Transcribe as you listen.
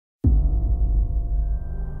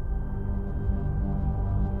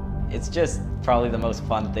It's just probably the most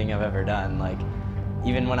fun thing I've ever done. Like,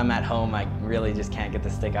 even when I'm at home, I really just can't get the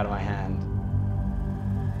stick out of my hand.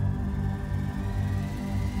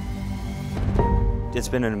 It's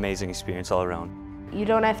been an amazing experience all around. You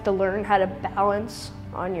don't have to learn how to balance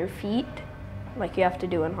on your feet like you have to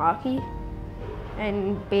do in hockey,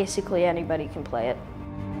 and basically anybody can play it.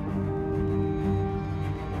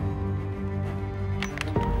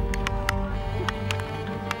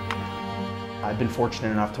 I've been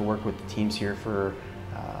fortunate enough to work with the teams here for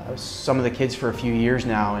some of the kids for a few years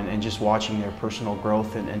now, and just watching their personal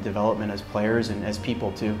growth and development as players and as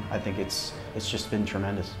people too. I think it's just been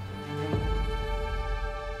tremendous.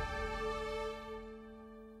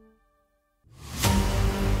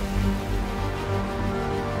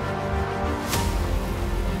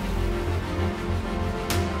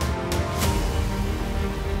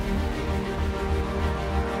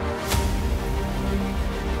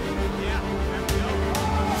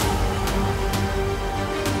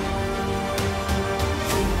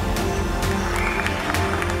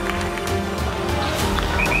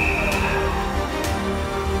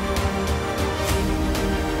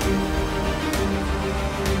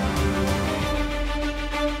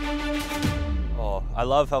 I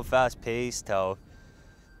love how fast-paced, how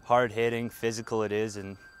hard-hitting, physical it is,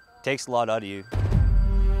 and it takes a lot out of you.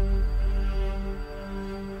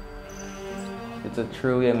 It's a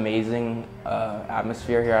truly amazing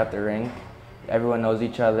atmosphere here at the rink. Everyone knows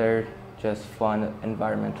each other, just fun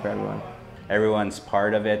environment for everyone. Everyone's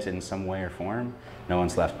part of it in some way or form. No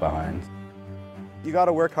one's left behind. You got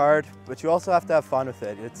to work hard, but you also have to have fun with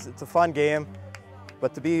it. It's a fun game,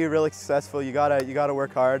 but to be really successful, you gotta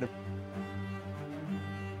work hard.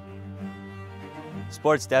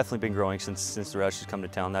 Sport's definitely been growing since the Rush has come to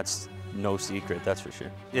town. That's no secret, that's for sure.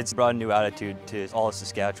 It's brought a new attitude to all of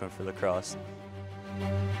Saskatchewan for lacrosse.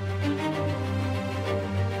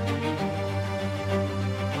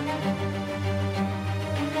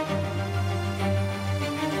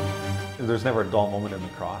 There's never a dull moment in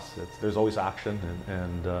lacrosse. There's always action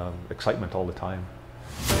and excitement all the time.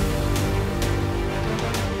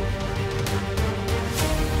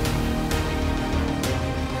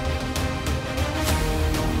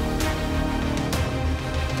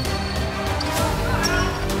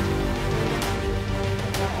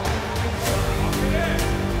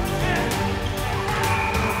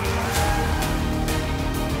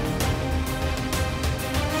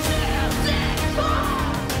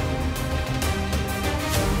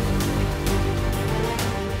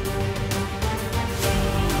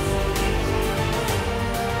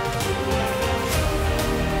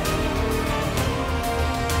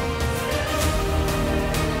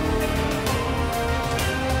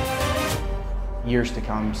 Years to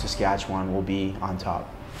come, Saskatchewan will be on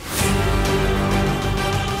top.